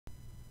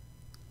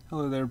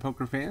Hello there,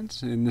 poker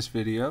fans. In this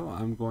video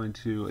I'm going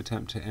to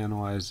attempt to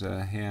analyze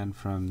a hand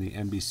from the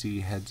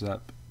NBC Heads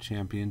Up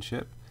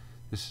Championship.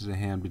 This is a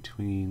hand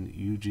between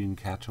Eugene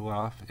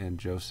Katchalov and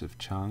Joseph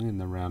Cheong in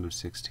the round of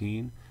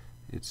 16.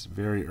 It's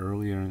very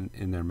early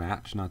in their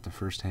match, not the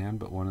first hand,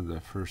 but one of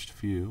the first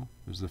few.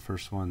 It was the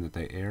first one that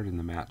they aired in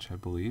the match, I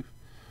believe.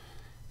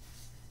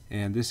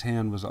 And this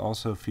hand was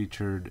also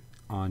featured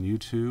on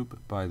YouTube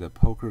by the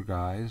Poker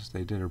Guys.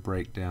 They did a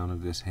breakdown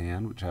of this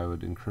hand, which I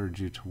would encourage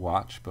you to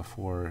watch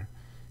before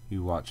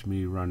you watch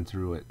me run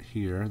through it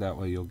here. That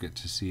way you'll get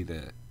to see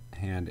the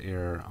hand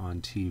air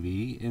on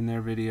TV in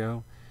their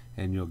video,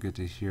 and you'll get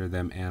to hear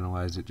them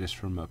analyze it just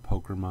from a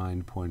poker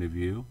mind point of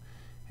view,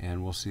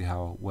 and we'll see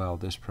how well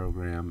this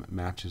program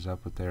matches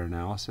up with their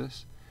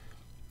analysis.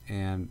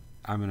 And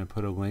I'm going to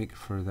put a link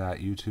for that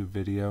YouTube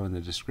video in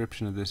the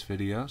description of this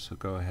video, so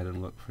go ahead and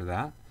look for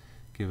that.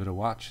 Give it a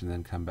watch and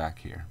then come back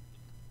here.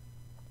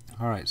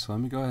 Alright, so let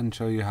me go ahead and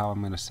show you how I'm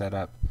going to set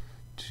up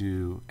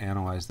to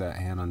analyze that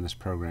hand on this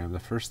program. The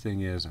first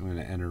thing is I'm going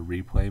to enter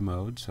replay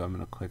mode, so I'm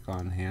going to click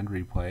on hand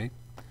replay,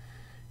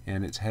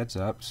 and it's heads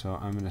up, so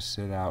I'm going to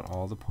sit out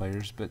all the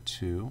players but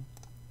two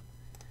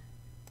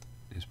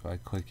just by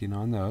clicking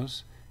on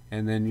those.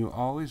 And then you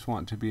always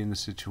want to be in the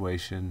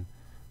situation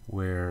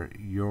where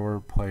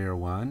your player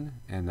one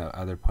and the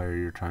other player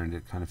you're trying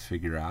to kind of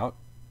figure out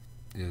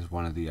is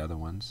one of the other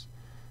ones.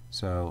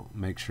 So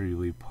make sure you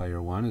leave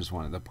player one as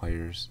one of the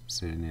players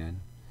sitting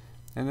in.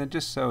 And then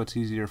just so it's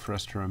easier for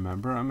us to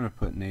remember, I'm going to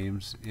put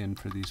names in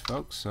for these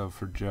folks. So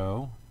for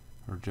Joe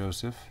or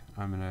Joseph,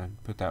 I'm going to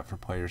put that for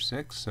player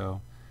 6.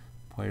 So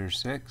player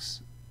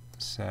 6,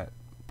 set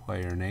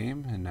player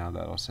name, and now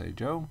that'll say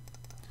Joe.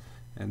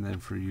 And then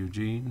for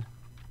Eugene,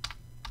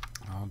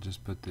 I'll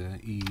just put the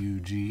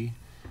EUG,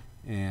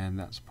 and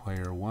that's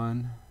player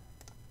 1,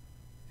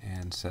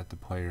 and set the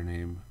player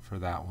name for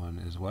that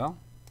one as well.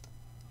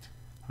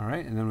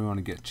 Alright, and then we want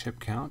to get chip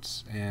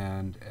counts,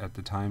 and at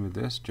the time of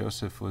this,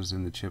 Joseph was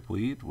in the chip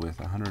lead with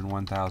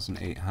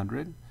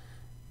 101,800.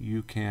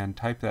 You can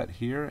type that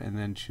here and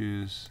then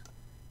choose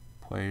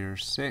player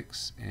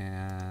 6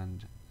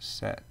 and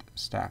set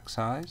stack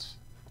size.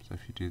 So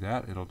if you do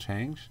that, it'll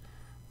change.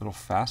 A little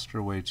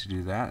faster way to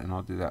do that, and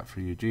I'll do that for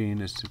Eugene,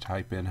 is to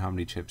type in how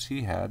many chips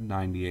he had,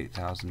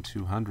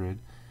 98,200.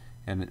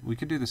 And we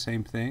could do the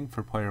same thing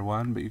for player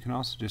 1, but you can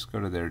also just go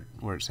to their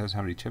where it says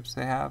how many chips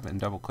they have and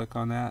double click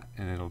on that,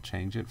 and it'll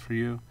change it for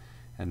you,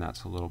 and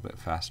that's a little bit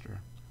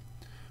faster.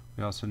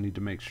 We also need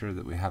to make sure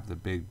that we have the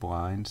big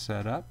blind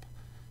set up.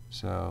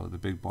 So the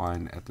big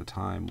blind at the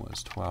time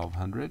was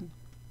 1,200.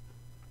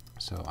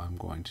 So I'm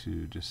going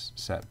to just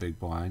set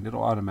big blind.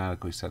 It'll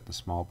automatically set the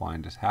small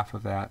blind as half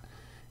of that.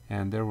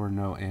 And there were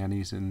no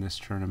antes in this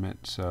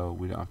tournament, so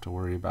we don't have to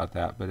worry about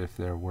that, but if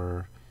there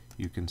were,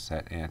 you can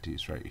set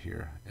antes right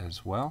here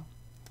as well.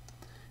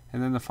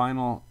 And then the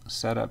final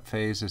setup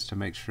phase is to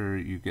make sure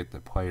you get the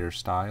player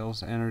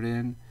styles entered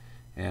in.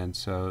 And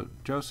so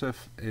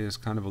Joseph is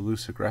kind of a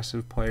loose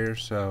aggressive player,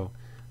 so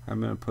I'm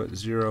going to put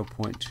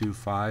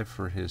 0.25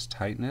 for his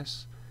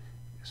tightness.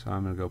 So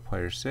I'm going to go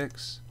player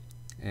 6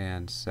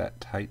 and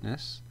set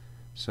tightness.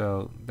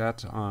 So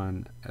that's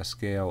on a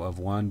scale of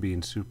 1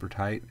 being super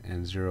tight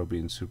and 0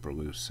 being super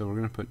loose. So we're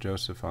going to put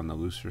Joseph on the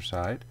looser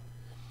side.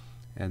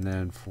 And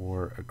then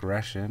for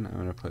aggression, I'm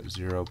going to put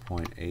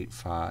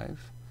 0.85,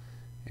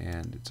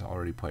 and it's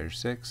already player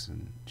 6,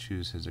 and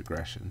choose his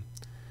aggression.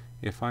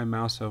 If I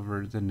mouse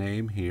over the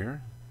name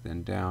here,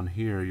 then down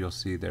here you'll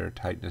see their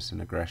tightness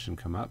and aggression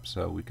come up.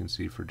 So we can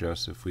see for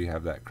Joseph we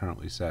have that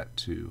currently set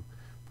to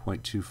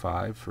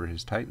 0.25 for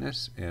his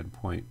tightness and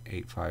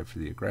 0.85 for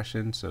the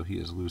aggression, so he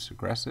is loose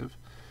aggressive,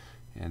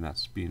 and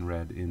that's being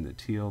read in the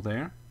teal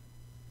there.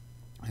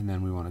 And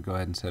then we want to go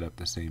ahead and set up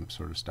the same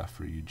sort of stuff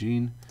for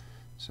Eugene.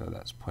 So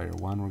that's player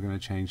 1 we're going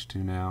to change to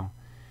now.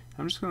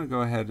 I'm just going to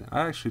go ahead,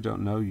 I actually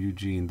don't know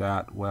Eugene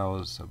that well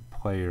as a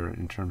player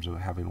in terms of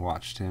having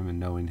watched him and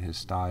knowing his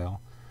style,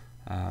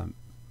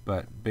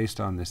 but based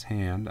on this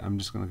hand, I'm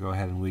just going to go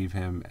ahead and leave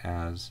him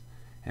as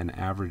an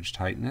average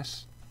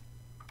tightness.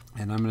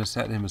 And I'm going to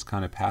set him as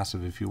kind of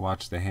passive. If you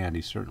watch the hand,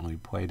 he certainly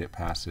played it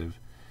passive.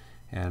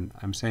 And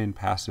I'm saying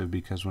passive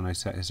because when I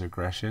set his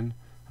aggression,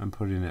 I'm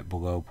putting it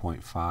below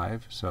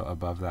 0.5, so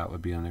above that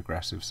would be on the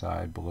aggressive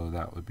side, below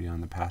that would be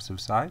on the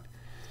passive side.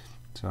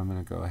 So I'm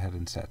going to go ahead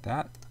and set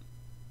that.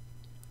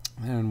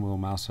 And we'll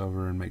mouse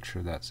over and make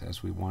sure that's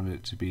as we wanted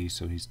it to be,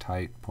 so he's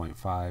tight,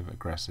 0.5,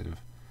 aggressive,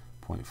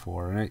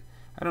 0.4. And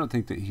I don't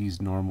think that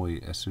he's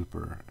normally a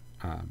super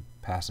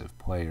passive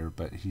player,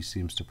 but he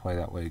seems to play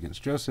that way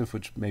against Joseph,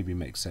 which maybe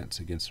makes sense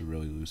against a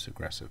really loose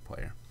aggressive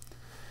player.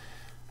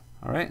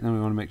 Alright, and then we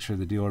want to make sure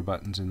the dealer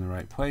button's in the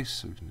right place,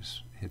 so we can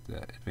just hit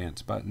the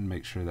advance button,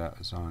 make sure that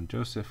is on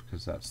Joseph,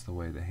 because that's the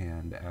way the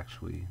hand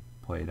actually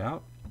played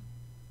out.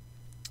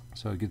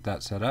 So get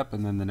that set up,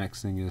 and then the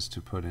next thing is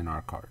to put in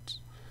our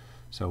cards.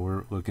 So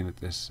we're looking at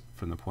this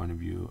from the point of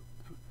view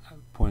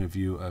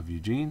of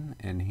Eugene,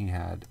 and he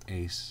had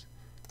ace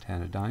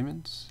 10 of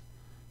diamonds.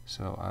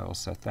 So I will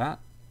set that,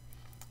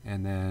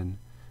 and then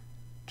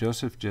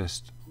Joseph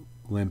just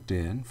limped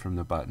in from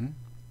the button,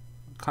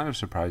 kind of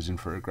surprising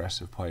for an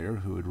aggressive player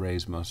who would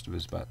raise most of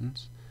his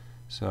buttons.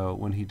 So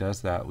when he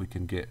does that, we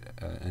can get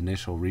an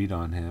initial read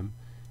on him,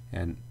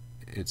 and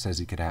it says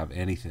he could have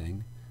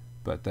anything,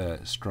 but the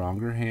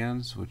stronger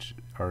hands, which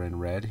are in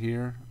red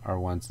here, are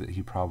ones that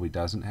he probably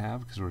doesn't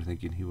have, because we're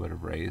thinking he would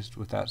have raised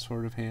with that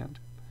sort of hand.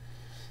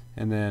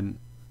 And then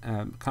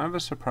kind of a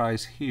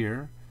surprise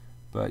here,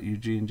 but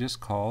Eugene just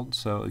called,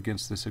 so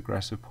against this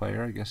aggressive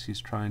player, I guess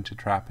he's trying to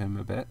trap him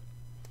a bit.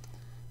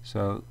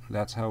 So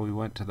that's how we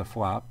went to the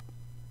flop.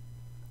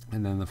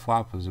 And then the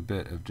flop was a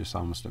bit of just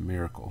almost a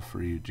miracle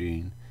for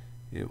Eugene.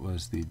 It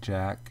was the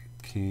Jack,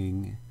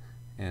 King,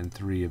 and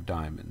 3 of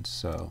diamonds.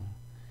 So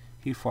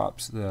he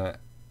flops the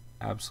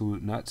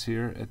absolute nuts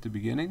here at the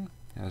beginning,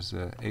 as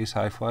a ace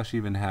high flush,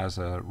 even has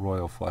a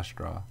royal flush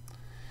draw.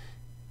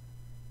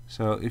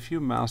 So if you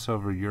mouse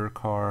over your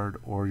card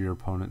or your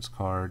opponent's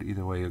card,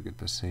 either way you'll get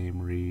the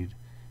same read.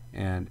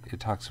 And it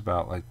talks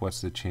about like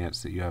what's the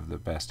chance that you have the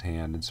best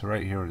hand. And so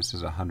right here when it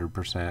says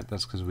 100%,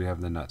 that's because we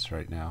have the nuts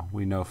right now.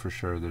 We know for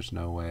sure there's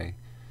no way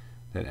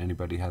that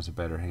anybody has a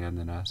better hand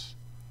than us.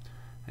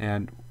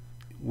 And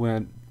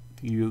when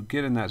you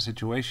get in that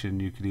situation,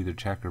 you could either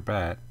check or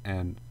bet.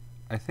 And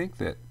I think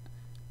that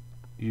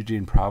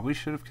Eugene probably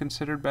should have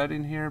considered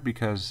betting here,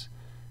 because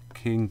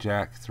King,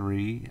 Jack,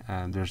 3,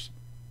 there's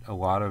a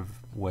lot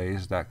of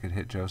ways that could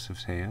hit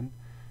Joseph's hand.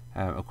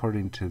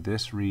 According to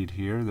this read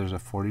here, there's a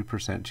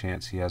 40%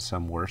 chance he has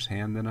some worse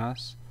hand than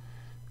us,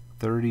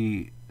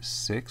 36%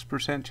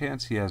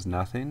 chance he has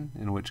nothing,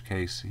 in which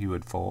case he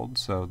would fold.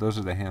 So those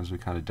are the hands we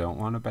kind of don't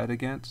want to bet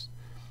against.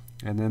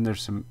 And then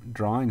there's some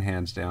drawing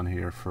hands down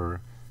here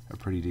for a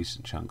pretty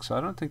decent chunk. So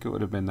I don't think it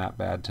would have been that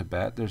bad to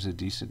bet. There's a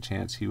decent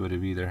chance he would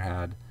have either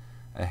had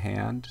a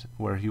hand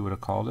where he would have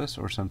called us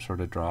or some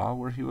sort of draw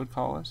where he would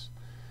call us.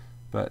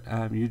 But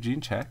Eugene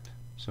checked,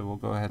 so we'll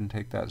go ahead and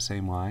take that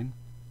same line.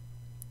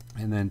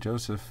 And then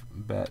Joseph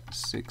bet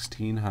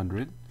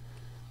 1,600,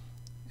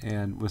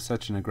 and with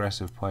such an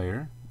aggressive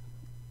player,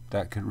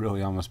 that could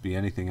really almost be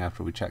anything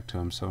after we check to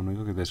him. So when we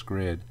look at this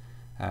grid,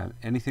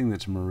 anything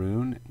that's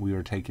maroon we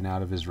were taking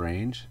out of his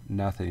range.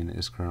 Nothing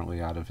is currently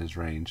out of his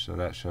range, so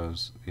that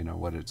shows, you know,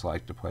 what it's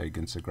like to play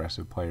against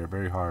aggressive player.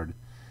 Very hard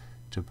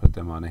to put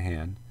them on a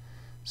hand.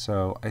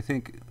 So I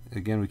think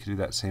again we could do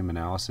that same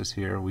analysis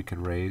here. We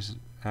could raise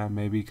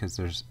maybe, because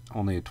there's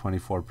only a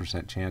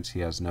 24% chance he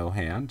has no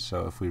hand.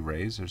 So if we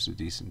raise, there's a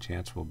decent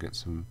chance we'll get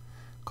some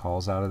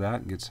calls out of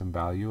that and get some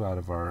value out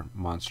of our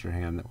monster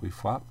hand that we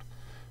flopped.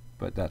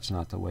 But that's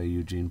not the way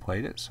Eugene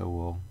played it, so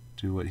we'll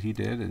do what he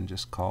did and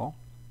just call.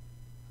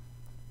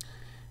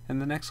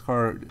 And the next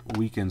card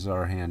weakens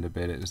our hand a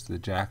bit. It is the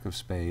Jack of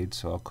Spades,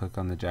 so I'll click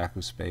on the Jack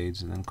of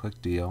Spades and then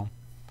click Deal.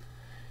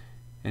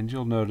 And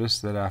you'll notice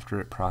that after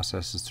it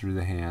processes through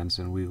the hands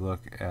and we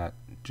look at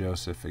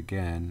Joseph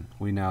again,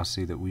 we now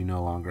see that we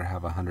no longer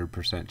have a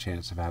 100%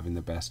 chance of having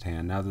the best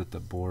hand. Now that the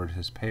board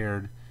has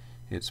paired,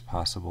 it's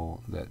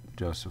possible that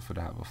Joseph would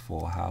have a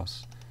full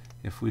house.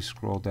 If we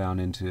scroll down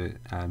into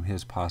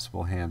his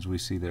possible hands, we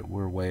see that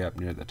we're way up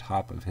near the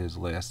top of his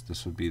list.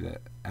 This would be the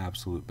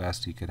absolute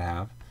best he could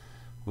have.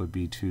 Would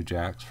be 2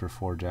 jacks for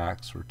 4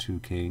 jacks, or 2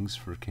 kings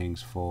for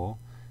kings full,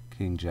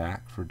 king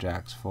jack for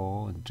jacks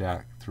full, and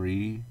jack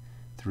 3,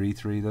 3,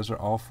 3. Those are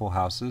all full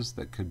houses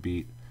that could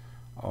beat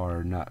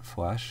our nut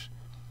flush.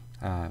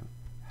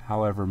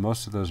 However,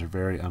 most of those are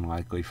very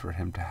unlikely for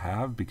him to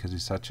have, because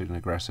he's such an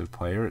aggressive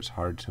player. It's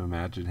hard to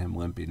imagine him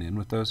limping in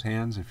with those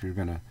hands. If you're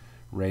going to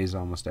raise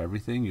almost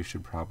everything, you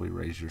should probably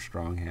raise your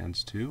strong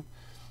hands too.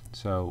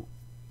 So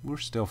we're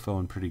still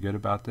feeling pretty good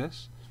about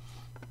this.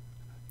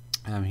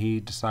 He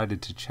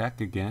decided to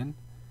check again,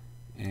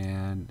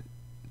 and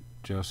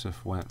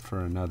Joseph went for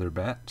another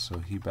bet, so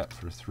he bet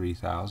for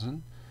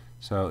 3,000.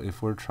 So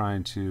if we're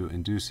trying to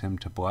induce him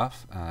to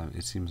bluff,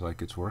 it seems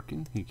like it's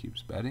working. He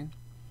keeps betting.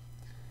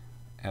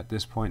 At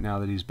this point, now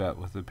that he's bet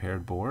with the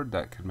paired board,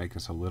 that could make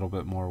us a little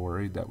bit more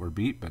worried that we're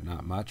beat, but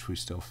not much. We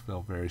still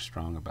feel very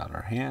strong about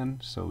our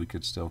hand, so we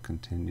could still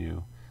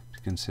continue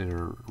to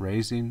consider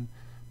raising.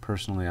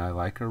 Personally, I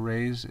like a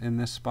raise in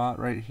this spot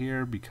right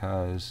here,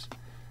 because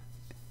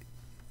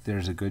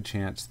there's a good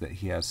chance that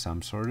he has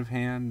some sort of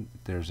hand.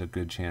 There's a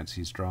good chance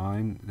he's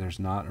drawing. There's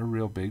not a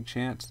real big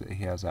chance that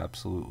he has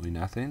absolutely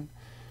nothing.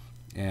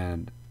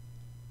 And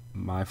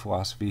my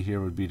philosophy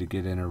here would be to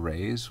get in a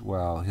raise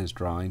while his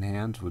drawing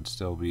hands would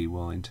still be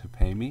willing to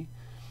pay me.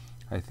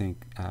 I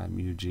think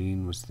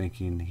Eugene was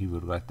thinking he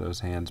would let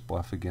those hands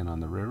bluff again on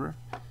the river,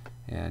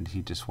 and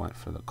he just went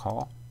for the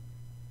call.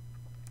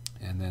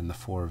 And then the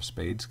 4 of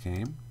spades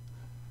came.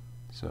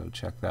 So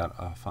check that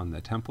off on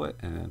the template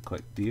and then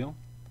click Deal.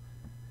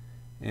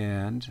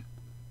 And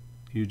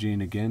Eugene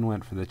again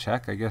went for the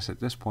check. I guess at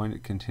this point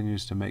it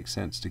continues to make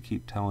sense to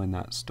keep telling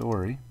that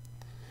story.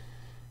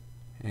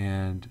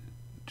 And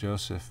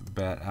Joseph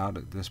bet out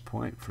at this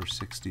point for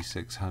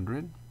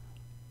 6,600.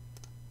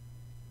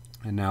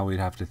 And now we'd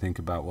have to think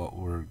about what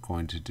we're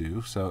going to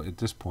do. So at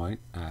this point,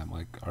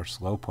 like our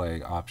slow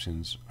play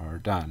options are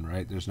done,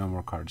 right? There's no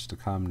more cards to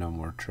come, no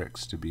more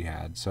tricks to be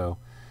had. So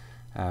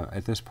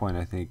at this point,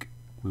 I think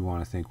we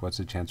want to think, what's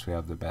the chance we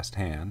have the best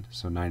hand?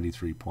 So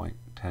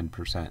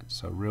 93.10%.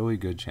 So really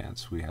good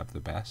chance we have the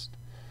best.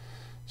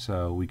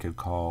 So we could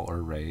call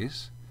or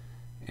raise.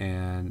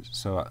 And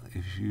so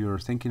if you're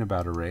thinking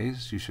about a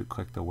raise, you should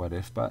click the what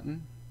if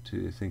button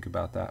to think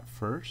about that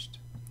first.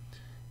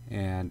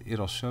 And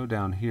it'll show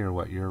down here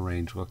what your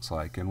range looks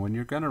like. And when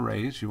you're going to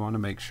raise, you want to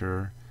make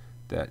sure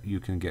that you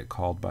can get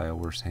called by a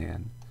worse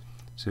hand.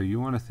 So you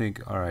want to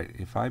think, all right,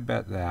 if I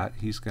bet that,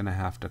 he's going to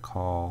have to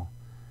call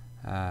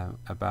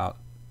about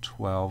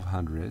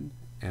 1,200,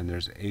 and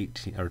there's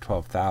 18 or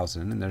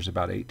 12,000, and there's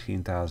about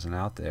 18,000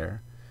 out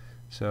there.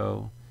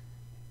 So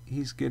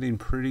he's getting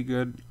pretty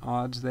good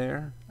odds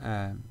there.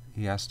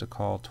 He has to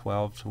call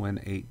 12 to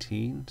win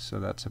 18, so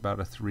that's about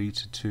a 3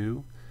 to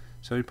 2.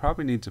 So he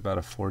probably needs about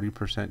a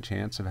 40%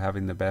 chance of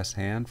having the best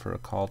hand for a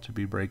call to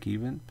be break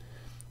even.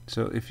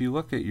 So if you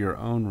look at your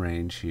own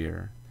range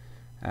here,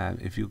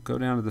 if you go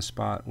down to the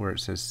spot where it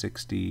says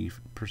 60%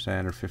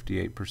 or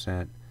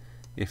 58%,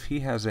 if he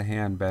has a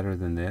hand better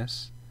than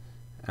this,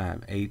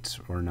 8s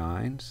or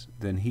 9s,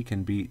 then he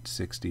can beat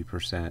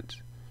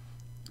 60%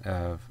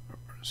 of,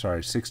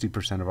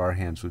 60% of our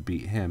hands would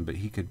beat him, but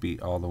he could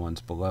beat all the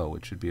ones below,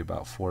 which would be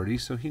about 40.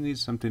 So he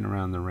needs something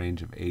around the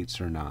range of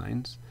 8s or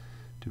 9s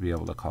to be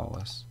able to call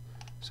us.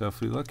 So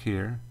if we look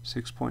here,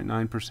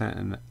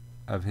 6.9%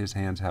 of his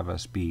hands have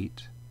us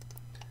beat,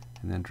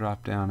 and then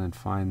drop down and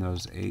find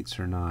those 8s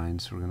or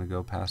 9s. So we're going to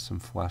go past some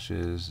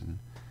flushes and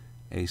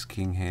ace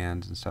king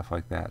hands and stuff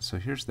like that. So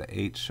here's the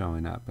 8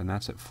 showing up, and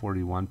that's at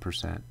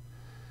 41%.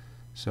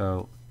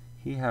 So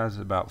he has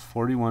about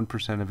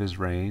 41% of his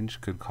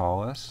range could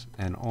call us,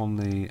 and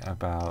only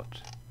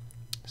about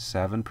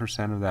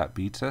 7% of that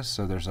beats us.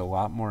 So there's a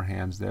lot more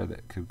hands there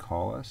that could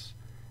call us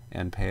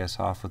and pay us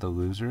off with a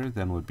loser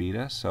than would beat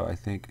us. So I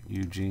think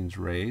Eugene's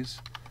raise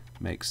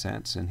makes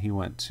sense, and he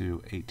went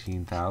to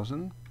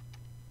 18,000.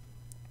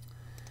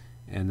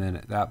 And then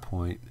at that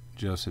point,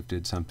 Joseph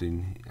did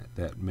something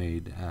that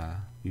made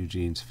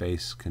Eugene's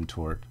face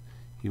contort.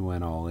 He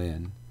went all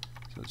in.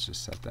 So let's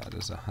just set that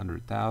as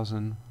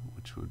 100,000,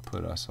 which would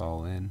put us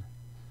all in.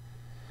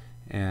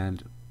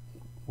 And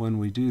when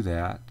we do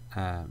that,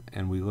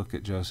 and we look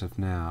at Joseph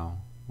now,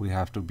 we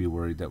have to be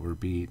worried that we're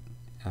beat.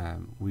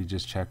 We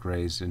just check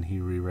raised, and he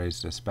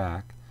re-raised us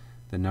back.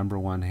 The number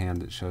one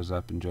hand that shows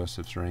up in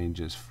Joseph's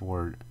range is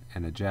 4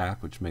 and a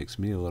jack, which makes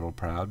me a little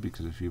proud,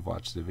 because if you've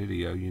watched the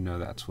video, you know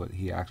that's what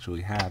he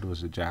actually had,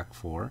 was a jack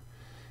 4,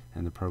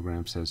 and the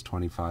program says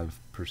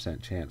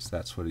 25% chance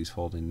that's what he's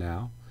holding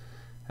now.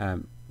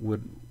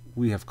 Would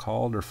we have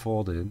called or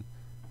folded?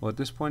 Well, at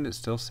this point it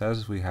still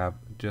says we have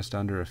just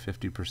under a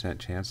 50%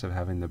 chance of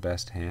having the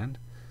best hand.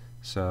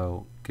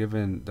 So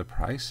given the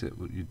price,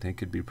 you'd think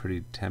it'd be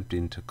pretty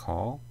tempting to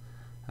call.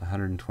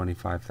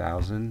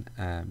 125,000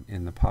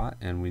 in the pot,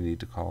 and we need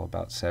to call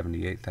about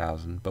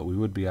 78,000, but we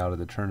would be out of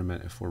the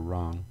tournament if we're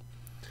wrong.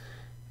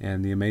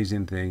 And the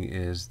amazing thing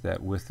is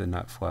that with the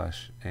nut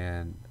flush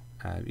and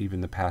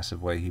even the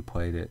passive way he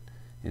played it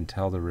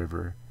until the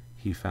river,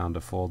 he found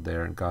a fold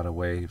there and got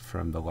away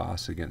from the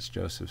loss against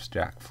Joseph's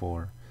jack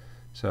 4.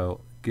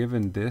 So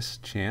given this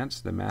chance,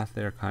 the math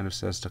there kind of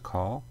says to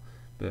call,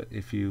 but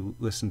if you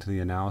listen to the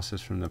analysis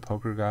from the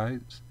poker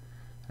guys,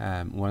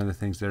 one of the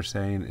things they're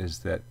saying is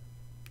that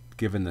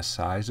given the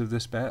size of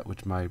this bet,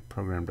 which my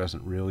program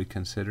doesn't really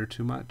consider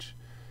too much,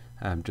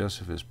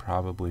 Joseph is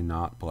probably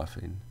not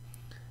bluffing.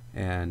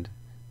 And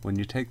when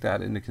you take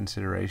that into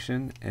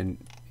consideration, and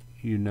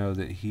you know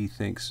that he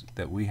thinks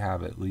that we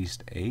have at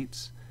least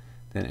 8s,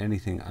 then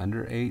anything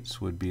under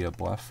 8s would be a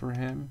bluff for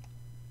him.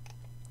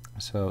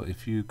 So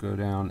if you go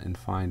down and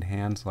find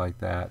hands like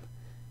that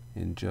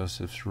in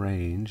Joseph's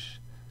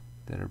range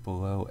that are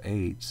below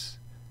 8s,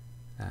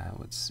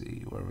 let's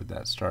see, where would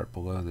that start?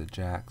 Below the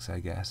jacks, I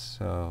guess.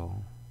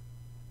 So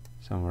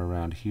somewhere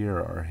around here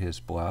are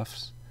his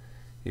bluffs.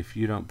 If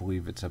you don't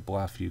believe it's a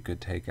bluff, you could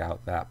take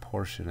out that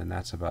portion, and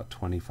that's about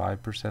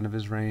 25% of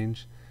his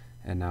range.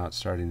 And now it's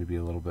starting to be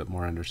a little bit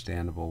more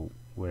understandable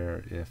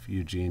where if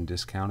Eugene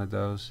discounted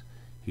those,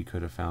 he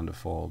could have found a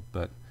fold.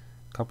 But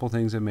a couple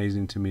things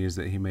amazing to me is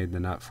that he made the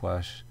nut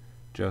flush.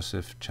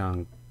 Joseph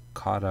Cheong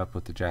caught up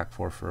with the jack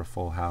 4 for a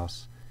full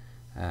house.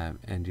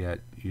 And yet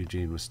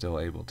Eugene was still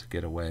able to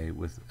get away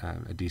with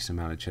a decent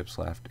amount of chips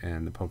left,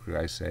 and the poker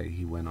guys say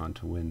he went on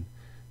to win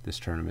this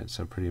tournament.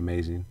 So pretty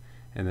amazing.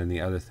 And then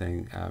the other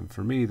thing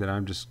for me that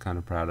I'm just kind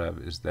of proud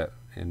of is that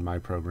in my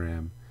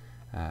program,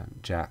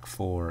 jack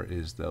 4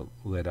 is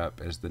lit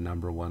up as the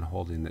number one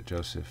holding that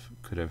Joseph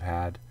could have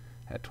had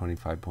at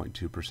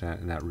 25.2%,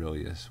 and that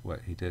really is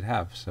what he did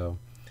have. So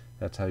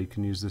that's how you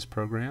can use this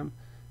program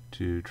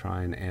to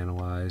try and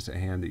analyze a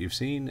hand that you've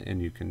seen,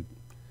 and you can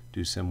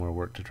do similar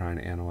work to try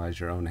and analyze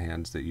your own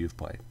hands that you've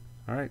played.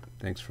 Alright,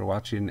 thanks for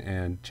watching,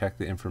 and check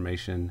the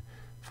information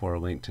for a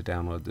link to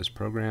download this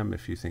program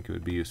if you think it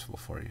would be useful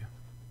for you.